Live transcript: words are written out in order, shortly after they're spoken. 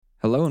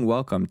Hello and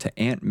welcome to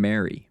Aunt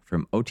Mary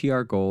from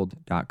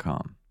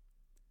OTRGold.com.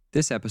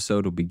 This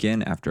episode will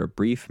begin after a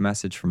brief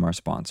message from our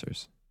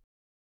sponsors.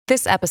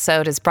 This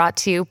episode is brought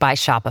to you by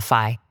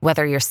Shopify.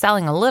 Whether you're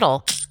selling a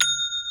little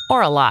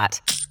or a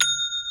lot,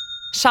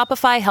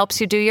 Shopify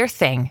helps you do your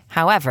thing,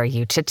 however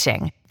you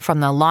cha-ching. From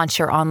the launch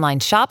your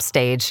online shop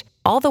stage,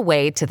 all the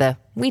way to the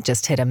we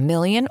just hit 1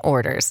 million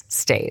orders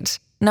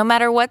stage. No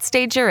matter what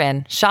stage you're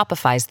in,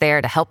 Shopify's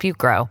there to help you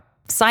grow.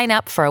 Sign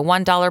up for a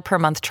 $1 per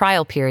month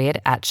trial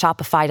period at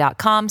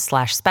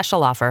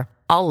shopify.com/special offer,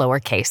 all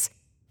lowercase.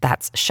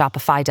 That's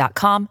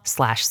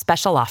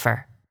shopify.com/special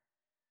offer.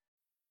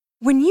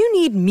 When you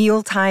need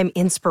mealtime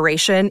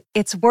inspiration,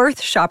 it's worth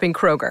shopping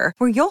Kroger,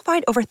 where you'll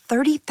find over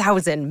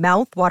 30,000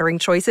 mouth-watering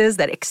choices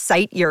that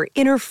excite your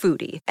inner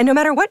foodie. And no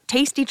matter what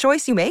tasty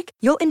choice you make,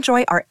 you'll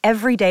enjoy our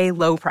everyday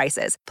low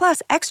prices,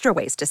 plus extra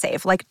ways to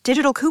save, like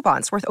digital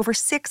coupons worth over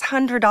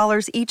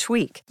 $600 each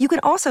week. You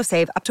can also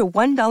save up to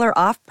 $1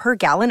 off per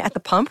gallon at the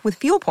pump with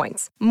fuel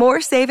points.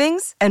 More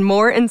savings and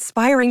more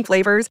inspiring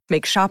flavors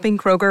make shopping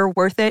Kroger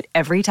worth it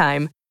every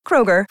time.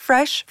 Kroger,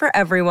 fresh for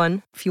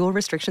everyone. Fuel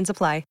restrictions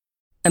apply.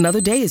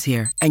 Another day is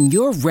here, and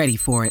you're ready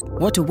for it.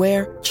 What to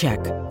wear? Check.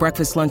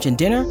 Breakfast, lunch, and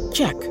dinner?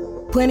 Check.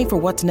 Planning for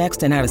what's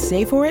next and how to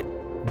save for it?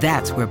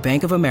 That's where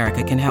Bank of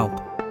America can help.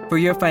 For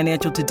your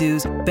financial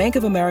to-dos, Bank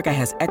of America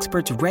has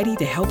experts ready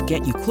to help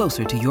get you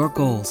closer to your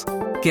goals.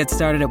 Get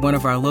started at one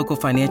of our local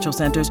financial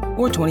centers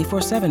or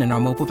 24/7 in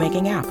our mobile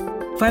banking app.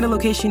 Find a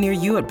location near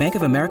you at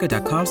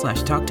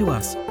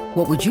bankofamerica.com/talktous.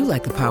 What would you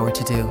like the power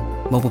to do?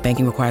 Mobile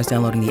banking requires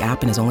downloading the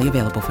app and is only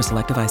available for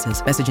select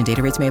devices. Message and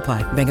data rates may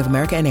apply. Bank of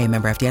America N.A.,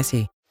 member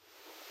FDIC.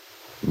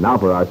 Now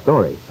for our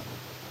story.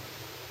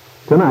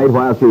 Tonight,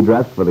 while she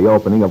dressed for the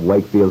opening of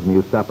Wakefield's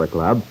new supper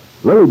club,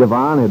 Lily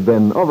Devon had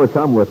been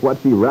overcome with what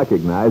she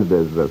recognized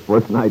as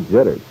first night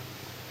jitters.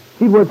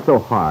 She'd worked so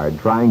hard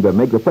trying to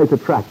make the place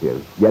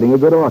attractive, getting a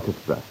good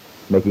orchestra,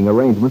 making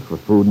arrangements for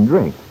food and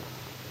drinks.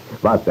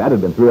 But that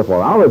had been 3 or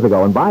 4 hours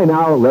ago, and by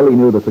now Lily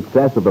knew the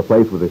success of the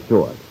place was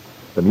assured.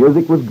 The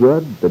music was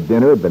good, the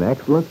dinner had been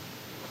excellent.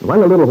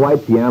 When the little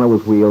white piano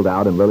was wheeled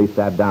out and Lily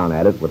sat down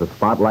at it with a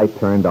spotlight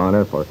turned on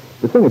her to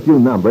sing a few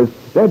numbers,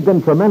 there had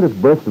been tremendous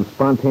bursts of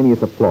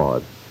spontaneous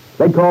applause.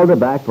 They'd called her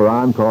back for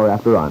encore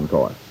after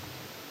encore.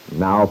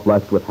 Now,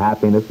 flushed with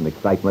happiness and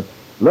excitement,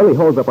 Lily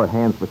holds up her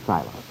hands for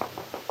silence.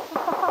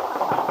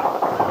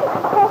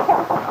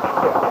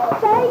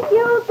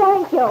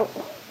 Thank you.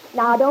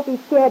 Now, don't be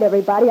scared,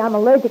 everybody. I'm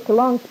allergic to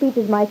long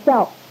speeches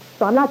myself,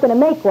 so I'm not going to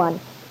make one.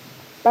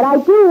 But I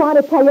do want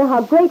to tell you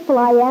how grateful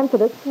I am for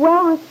the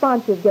swell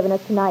response you've given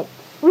us tonight.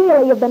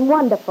 Really, you've been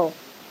wonderful.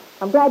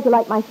 I'm glad you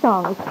like my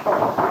songs.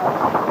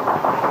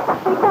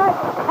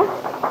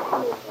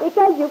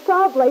 Because you're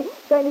probably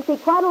going to see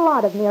quite a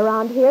lot of me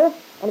around here.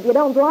 And if you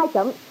don't like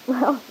them,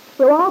 well,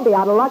 we'll all be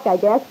out of luck, I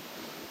guess.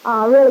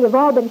 Really, you've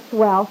all been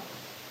swell.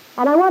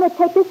 And I want to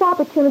take this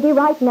opportunity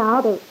right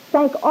now to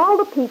thank all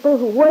the people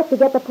who worked to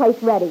get the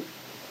place ready.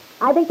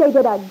 I think they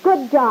did a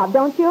good job,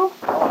 don't you?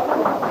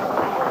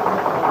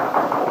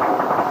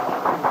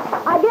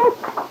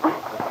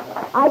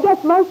 I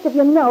guess most of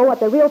you know what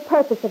the real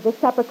purpose of this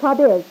supper club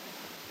is.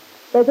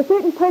 There's a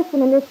certain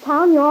person in this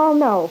town you all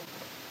know.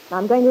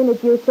 I'm going to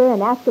introduce her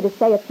and ask her to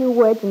say a few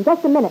words in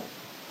just a minute.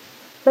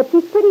 But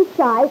she's pretty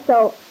shy,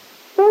 so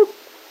first,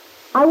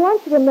 I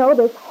want you to know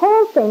this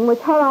whole thing was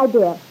her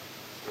idea.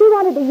 She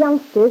wanted the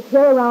youngsters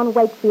here around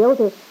Wakefield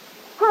to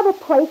have a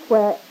place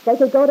where they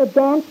could go to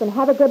dance and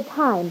have a good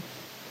time.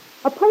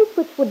 A place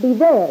which would be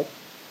theirs,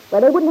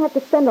 where they wouldn't have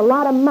to spend a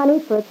lot of money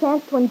for a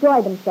chance to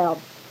enjoy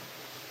themselves.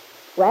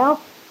 Well,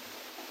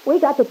 we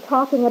got to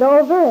talking it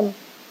over and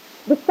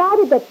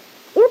decided that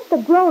if the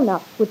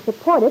grown-ups would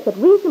support us at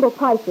reasonable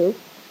prices,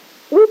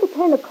 we could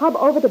turn the club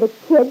over to the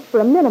kids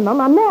for a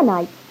minimum on their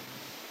nights.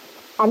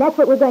 And that's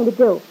what we're going to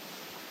do.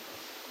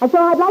 And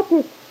so I'd like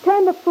to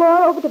turn the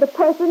floor over to the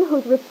person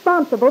who's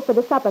responsible for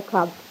the supper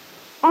club,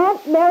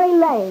 Aunt Mary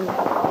Lane. Come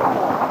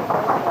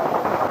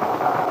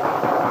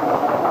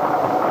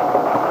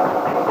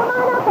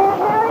on up, Aunt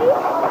Mary.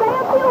 Say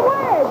a few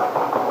words.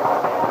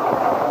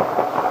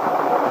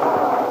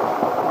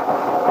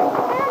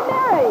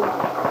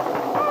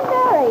 Aunt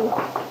Mary.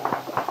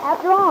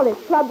 After all, this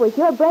club was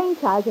your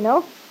brainchild, you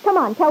know. Come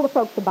on, tell the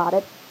folks about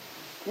it.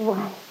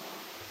 Why,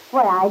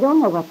 I don't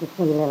know what to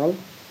say, Lily.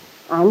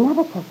 I'm not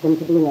accustomed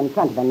to being in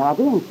front of an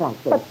audience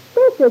like this. But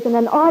this isn't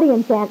an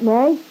audience, Aunt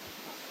Mary.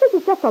 This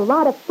is just a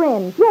lot of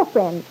friends, your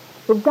friends,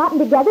 who've gotten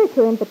together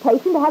to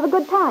invitation to have a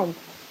good time.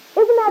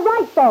 Isn't that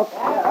right, folks?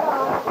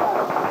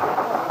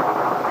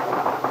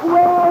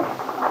 Well,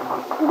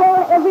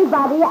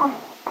 everybody, all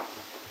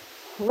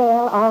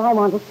I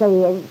want to say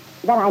is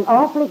that I'm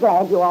awfully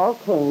glad you all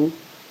came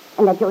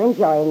and that you're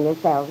enjoying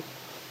yourselves.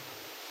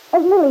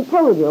 As Lily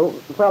told you,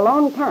 for a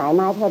long time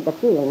I've had the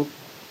feeling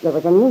there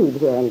was a need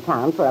here in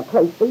town for a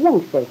place the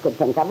youngsters could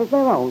think of as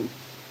their own.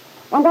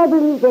 And I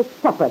believe this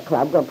supper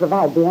club will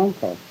provide the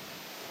answer.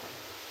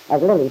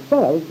 As Lily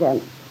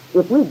says,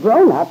 if we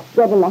grown-ups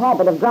get in the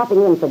habit of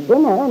dropping in for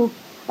dinner and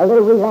a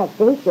little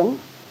relaxation,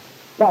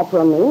 That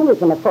will mean we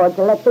can afford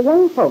to let the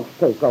young folks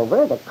take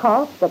over at a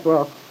cost that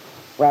will,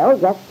 well,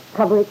 just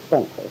cover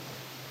expenses.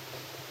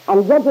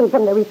 And judging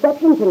from the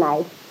reception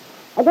tonight,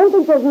 I don't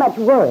think there's much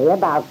worry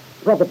about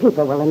whether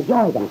people will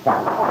enjoy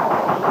themselves.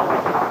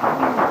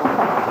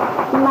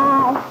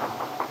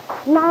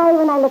 My,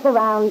 when I look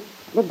around,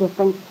 the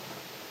difference.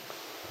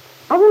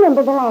 I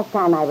remember the last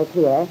time I was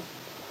here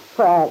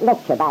for a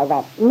lecture by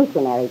that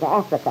missionary to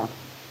Africa.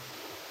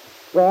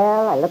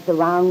 Well, I looked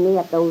around me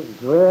at those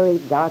dreary,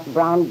 dark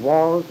brown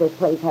walls this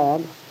place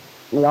had,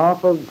 and the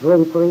awful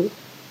draperies,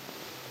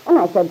 and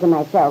I said to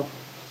myself,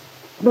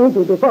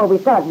 maybe before we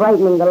start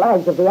brightening the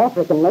lives of the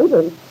African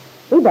natives,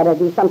 we better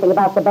do something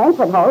about the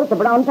banquet hall at the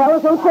Brown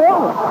Palace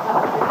Hotel.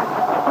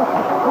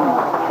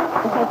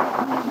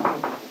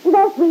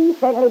 Thus, we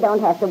certainly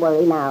don't have to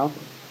worry now.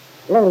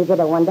 Lily did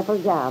a wonderful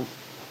job.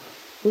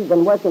 She's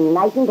been working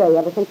night and day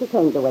ever since she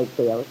came to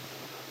Wakefield.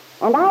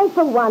 And I,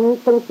 for one,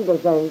 think she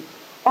deserves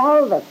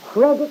all the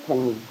credit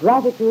and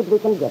gratitude we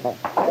can give her.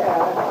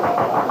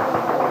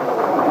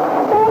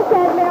 Thanks,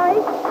 Aunt Mary.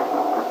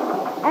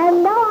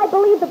 And now I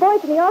believe the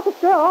boys in the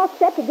orchestra are all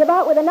set to give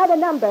out with another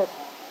number.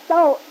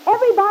 So,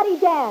 everybody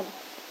dance.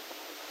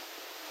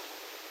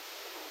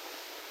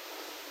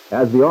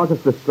 As the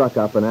orchestra struck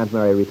up and Aunt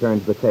Mary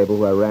returned to the table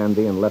where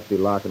Randy and Lefty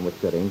Larkin were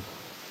sitting,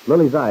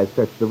 Lily's eyes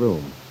searched the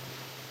room.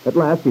 At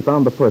last, she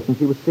found the person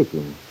she was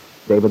seeking,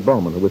 David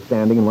Bowman, who was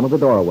standing in one of the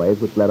doorways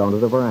which led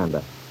onto the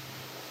veranda.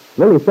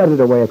 Lily threaded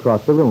her way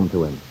across the room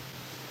to him.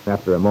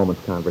 After a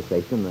moment's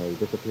conversation, they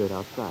disappeared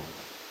outside.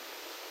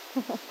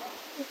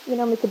 You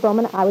know, Mr.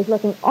 Bowman, I was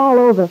looking all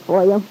over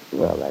for you.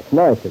 Well, that's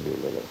nice of you,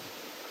 Lily.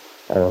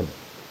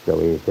 Shall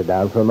we sit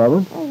down for a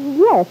moment?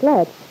 Yes,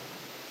 let's.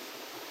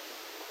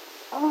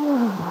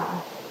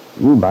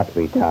 You must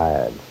be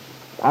tired.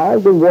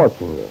 I've been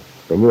watching you,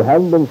 and you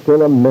haven't been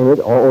still a minute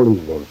all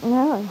evening.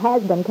 Well, it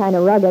has been kind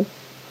of rugged.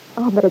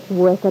 Oh, but it's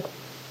worth it.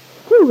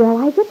 Do you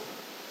realize it?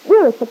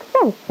 We're a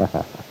success.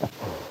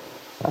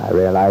 I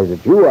realize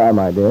that you are,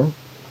 my dear.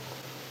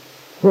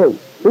 Say,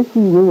 this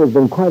evening has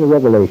been quite a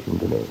revelation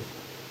to me.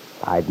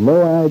 I'd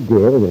no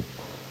idea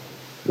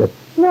that...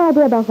 No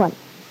idea about what?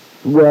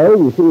 Well,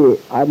 you see,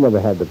 I've never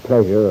had the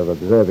pleasure of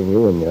observing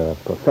you in your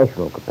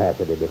professional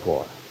capacity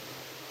before.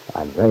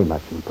 I'm very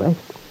much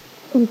impressed.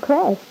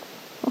 Impressed?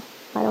 Oh,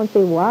 I don't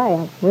see why.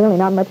 I'm really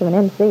not much of an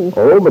MC.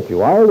 Oh, but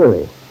you are,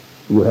 Lily.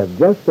 You have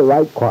just the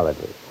right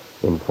quality.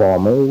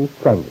 Informal,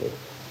 friendly.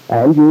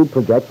 And you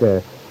project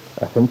a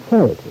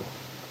sincerity.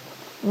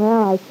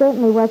 Well, I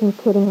certainly wasn't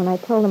kidding when I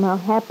told them how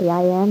happy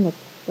I am that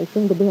they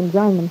seem to be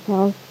enjoying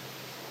themselves.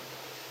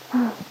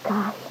 Oh,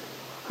 gosh.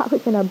 I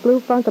was in a blue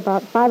funk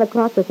about 5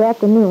 o'clock this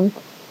afternoon.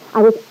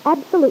 I was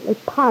absolutely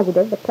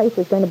positive the place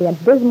was going to be a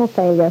dismal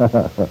failure.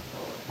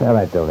 Well,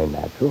 that's only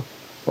natural.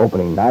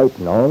 Opening night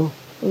and all.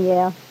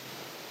 Yeah.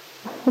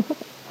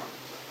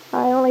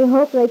 I only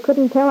hope they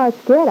couldn't tell how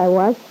scared I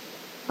was.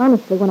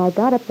 Honestly, when I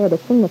got up there to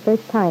sing the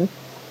first time,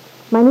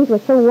 my knees were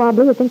so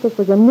wobbly you'd think this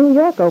was a New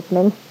York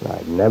opening.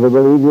 I'd never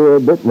believe you were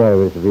a bit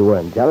nervous if you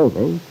weren't telling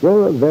me.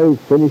 You're a very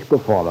finished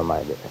performer,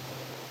 my dear.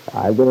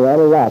 I've been around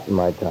a lot in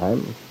my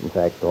time. In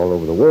fact, all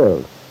over the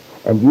world.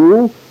 And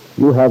you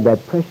have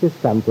that precious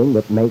something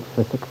that makes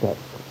for success.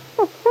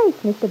 Oh, thanks,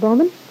 Mr.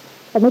 Bowman.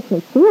 It makes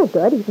me feel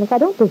good, even if I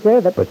don't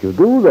deserve it. But you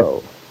do,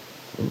 though.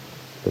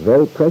 It's a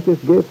very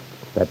precious gift,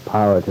 that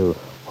power to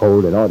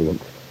hold an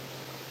audience.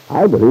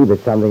 I believe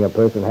it's something a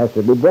person has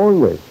to be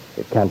born with.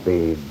 It can't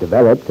be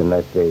developed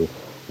unless the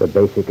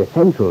basic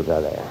essentials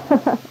are there.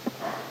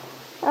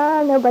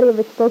 Nobody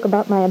ever spoke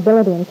about my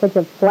ability in such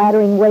a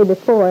flattering way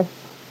before.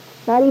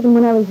 Not even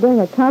when I was doing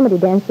a comedy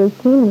dance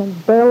routine in a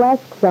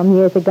burlesque some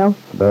years ago.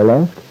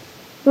 Burlesque?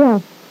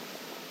 Yeah.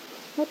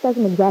 That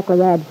doesn't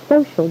exactly add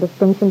social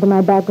distinction to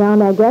my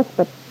background, I guess,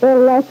 but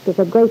burlesque is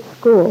a great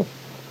school,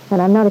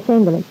 and I'm not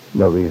ashamed of it.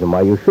 No reason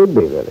why you should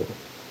be, really.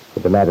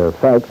 As a matter of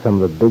fact,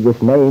 some of the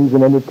biggest names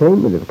in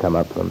entertainment have come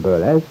up from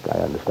burlesque, I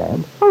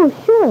understand. Oh,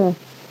 sure.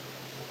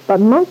 But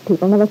most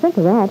people never think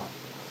of that.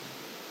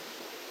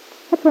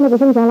 That's one of the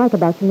things I like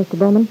about you, Mr.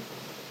 Bowman.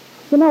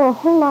 You know a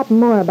whole lot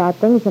more about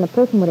things than a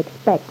person would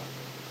expect.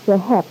 You're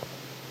hep.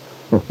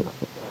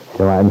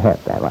 So I'm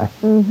hep, am I?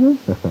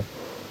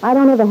 Mm-hmm. I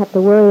don't ever have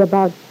to worry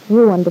about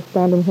you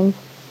understanding things.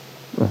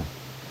 Well,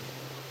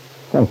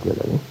 thank you,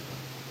 Lily.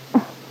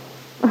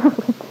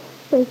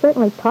 We're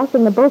certainly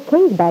tossing the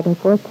bouquets back and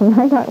forth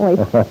tonight, aren't we?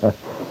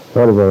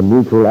 Sort of a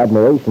mutual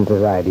admiration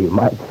society, you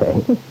might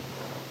say.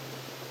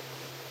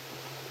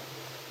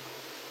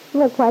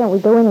 Look, why don't we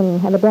go in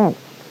and have a dance?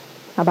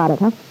 How about it,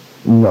 huh?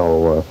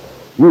 No,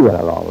 you run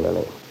along,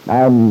 Lily.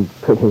 I'm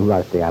pretty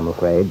rusty, I'm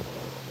afraid.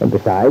 And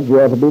besides,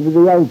 you ought to be with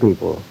the young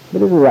people.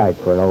 It isn't right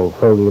for an old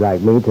fogey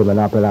like me to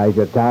monopolize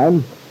your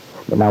time.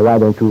 But now, why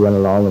don't you run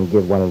along and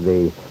give one of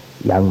the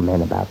young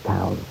men about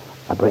town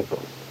a break?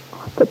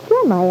 But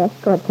you're my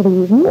escort for the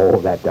evening.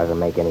 Oh, that doesn't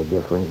make any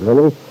difference,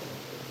 Lily.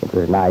 It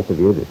was nice of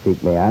you to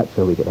seek me out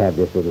so we could have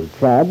this little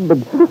chat, but...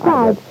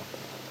 Besides,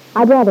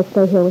 I'd rather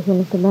stay here with you,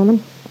 Mr.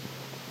 Bowman.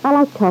 I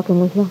like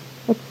talking with you.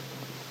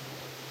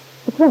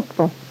 It's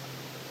restful.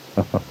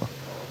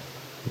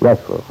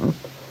 Restful, huh?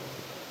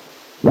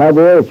 Now,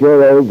 dear, at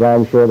your age,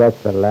 I'm sure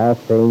that's the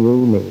last thing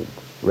you need.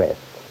 Rest.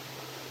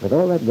 With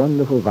all that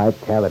wonderful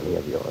vitality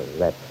of yours,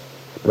 that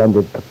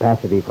splendid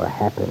capacity for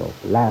happiness,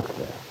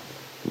 laughter.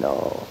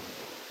 No,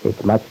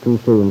 it's much too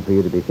soon for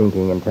you to be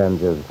thinking in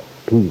terms of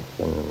peace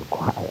and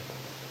quiet.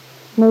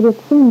 Maybe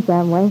it seems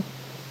that way.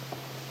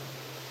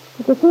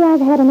 But you see, I've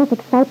had enough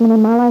excitement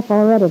in my life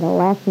already to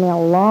last me a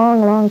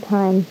long, long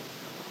time.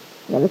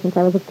 Ever since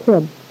I was a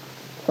kid.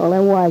 That's all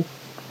there was.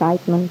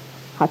 Excitement,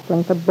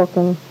 hustling for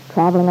bookings,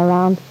 traveling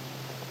around.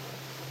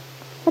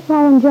 That's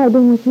why I enjoy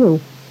being with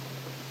you.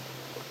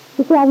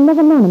 You see, I've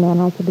never known a man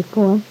like you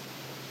before.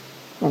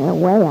 And in a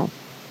way,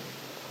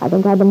 I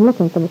think I've been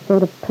looking for the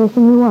sort of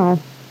person you are.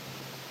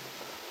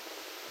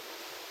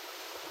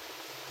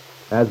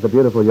 As the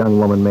beautiful young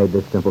woman made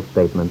this simple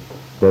statement,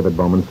 David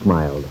Bowman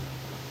smiled.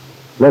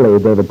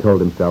 Lily, David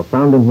told himself,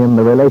 found in him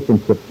the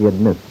relationship she had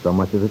missed so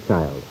much as a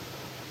child.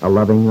 A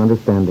loving,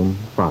 understanding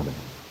father.